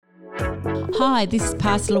Hi, this is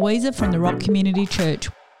Pastor Louisa from the Rock Community Church.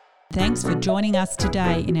 Thanks for joining us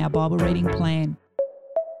today in our Bible reading plan.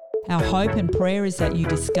 Our hope and prayer is that you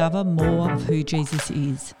discover more of who Jesus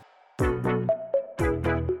is.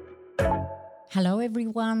 Hello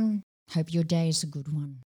everyone, hope your day is a good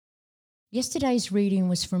one. Yesterday's reading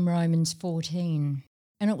was from Romans 14,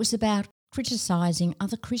 and it was about criticising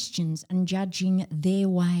other Christians and judging their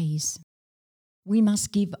ways. We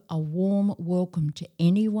must give a warm welcome to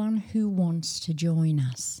anyone who wants to join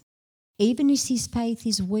us. Even if his faith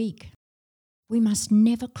is weak, we must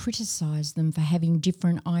never criticise them for having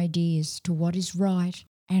different ideas to what is right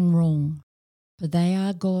and wrong, for they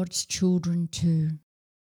are God's children too.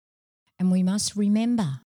 And we must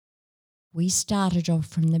remember, we started off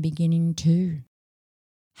from the beginning too.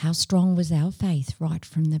 How strong was our faith right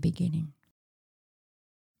from the beginning?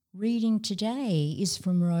 Reading today is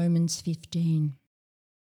from Romans 15.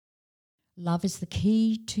 Love is the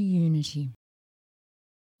key to unity.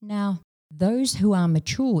 Now, those who are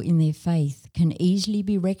mature in their faith can easily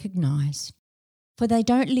be recognised, for they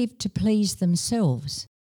don't live to please themselves,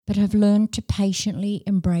 but have learned to patiently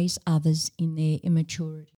embrace others in their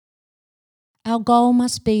immaturity. Our goal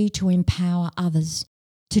must be to empower others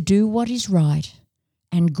to do what is right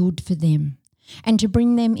and good for them, and to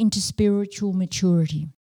bring them into spiritual maturity.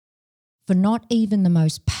 For not even the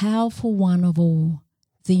most powerful one of all,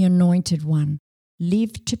 the Anointed One,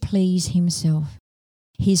 lived to please himself.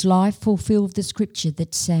 His life fulfilled the scripture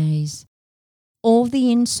that says, "All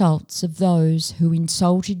the insults of those who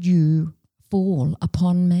insulted you fall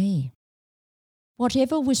upon me."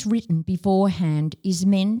 Whatever was written beforehand is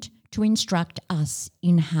meant to instruct us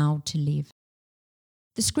in how to live.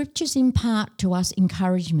 The scriptures impart to us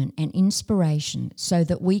encouragement and inspiration so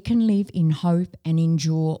that we can live in hope and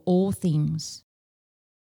endure all things.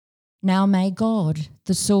 Now may God,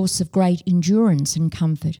 the source of great endurance and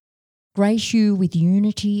comfort, grace you with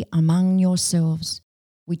unity among yourselves,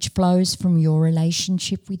 which flows from your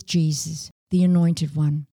relationship with Jesus, the Anointed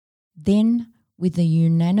One. Then, with a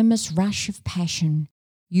unanimous rush of passion,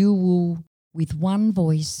 you will, with one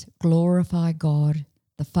voice, glorify God,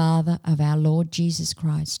 the Father of our Lord Jesus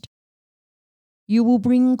Christ. You will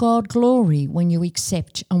bring God glory when you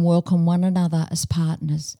accept and welcome one another as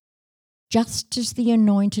partners, just as the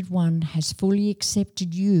Anointed One has fully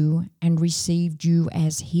accepted you and received you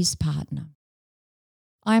as his partner.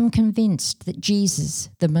 I am convinced that Jesus,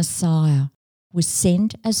 the Messiah, was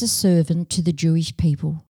sent as a servant to the Jewish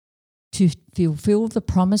people to fulfill the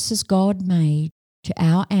promises God made to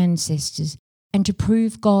our ancestors and to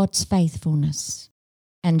prove God's faithfulness.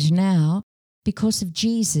 And now, because of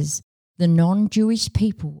Jesus, the non-Jewish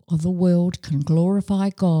people of the world can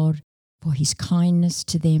glorify God for his kindness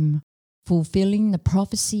to them, fulfilling the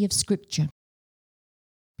prophecy of Scripture.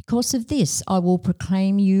 Because of this, I will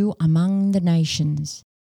proclaim you among the nations,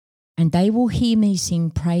 and they will hear me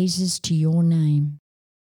sing praises to your name.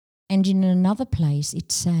 And in another place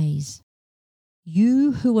it says,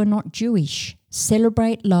 "You who are not Jewish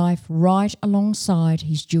celebrate life right alongside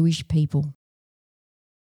his Jewish people."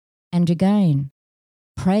 And again,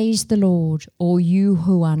 "Praise the Lord, all you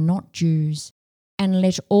who are not Jews, and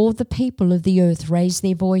let all the people of the earth raise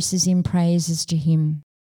their voices in praises to him."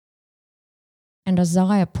 And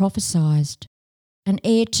Isaiah prophesied, "An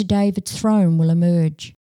heir to David's throne will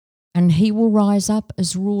emerge, and he will rise up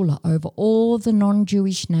as ruler over all the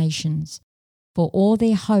non-Jewish nations, for all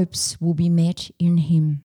their hopes will be met in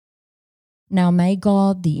him." Now may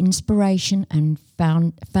God, the inspiration and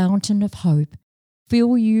fountain of hope,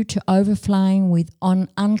 fill you to overflowing with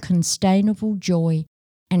uncontainable joy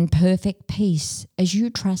and perfect peace as you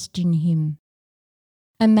trust in him.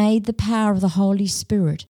 And may the power of the Holy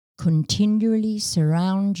Spirit continually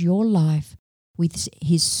surround your life with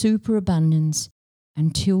his superabundance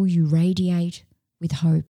until you radiate with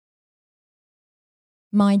hope.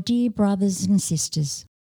 My dear brothers and sisters,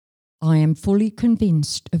 I am fully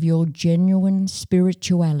convinced of your genuine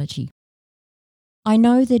spirituality. I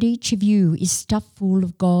know that each of you is stuffed full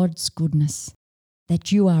of God's goodness,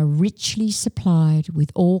 that you are richly supplied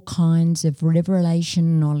with all kinds of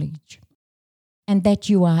revelation knowledge, and that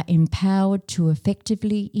you are empowered to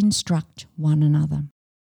effectively instruct one another.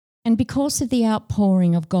 And because of the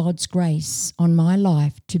outpouring of God's grace on my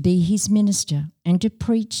life to be his minister and to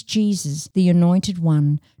preach Jesus, the Anointed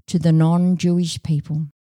One, to the non-Jewish people,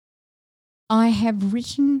 I have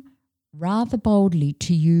written rather boldly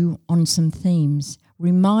to you on some themes,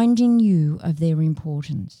 reminding you of their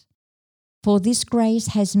importance. For this grace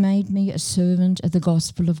has made me a servant of the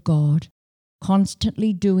gospel of God,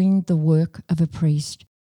 constantly doing the work of a priest.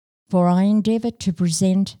 For I endeavour to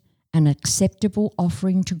present an acceptable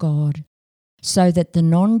offering to God, so that the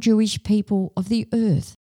non-Jewish people of the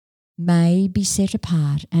earth may be set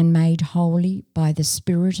apart and made holy by the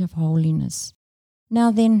Spirit of holiness.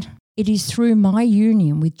 Now then, it is through my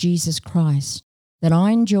union with Jesus Christ that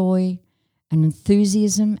I enjoy an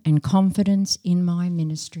enthusiasm and confidence in my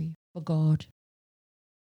ministry for God.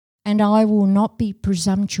 And I will not be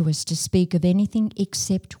presumptuous to speak of anything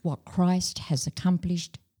except what Christ has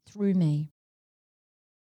accomplished through me.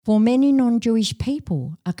 For many non-Jewish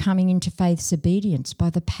people are coming into faith's obedience by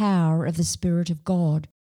the power of the Spirit of God,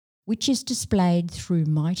 which is displayed through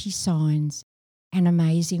mighty signs and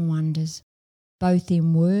amazing wonders, both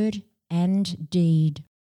in word and deed.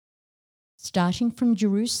 Starting from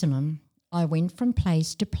Jerusalem, I went from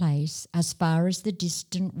place to place as far as the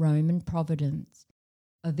distant Roman province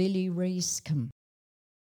of Illyricum,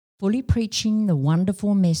 fully preaching the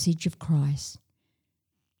wonderful message of Christ.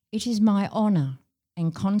 It is my honour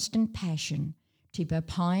and constant passion to be a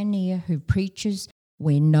pioneer who preaches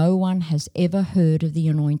where no one has ever heard of the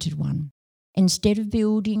Anointed One, instead of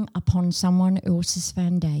building upon someone else's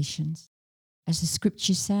foundations. As the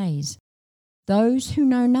Scripture says, those who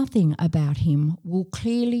know nothing about him will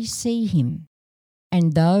clearly see him,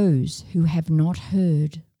 and those who have not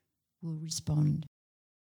heard will respond.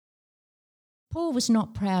 Paul was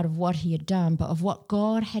not proud of what he had done, but of what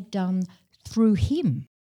God had done through him.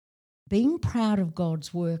 Being proud of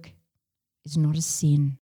God's work is not a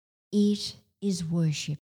sin. It is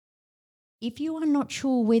worship. If you are not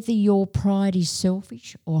sure whether your pride is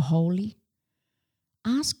selfish or holy,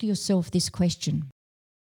 ask yourself this question.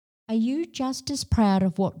 Are you just as proud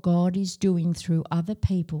of what God is doing through other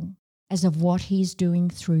people as of what he is doing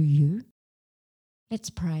through you? Let's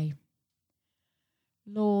pray.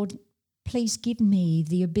 Lord, please give me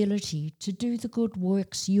the ability to do the good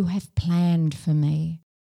works you have planned for me.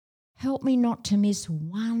 Help me not to miss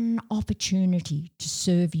one opportunity to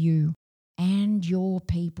serve you and your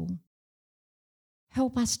people.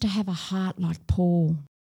 Help us to have a heart like Paul,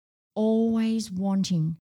 always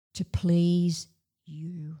wanting to please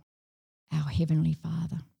you, our Heavenly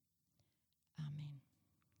Father.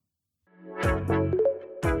 Amen.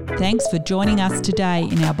 Thanks for joining us today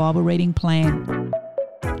in our Bible reading plan.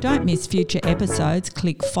 Don't miss future episodes.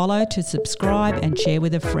 Click follow to subscribe and share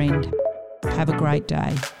with a friend. Have a great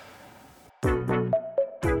day.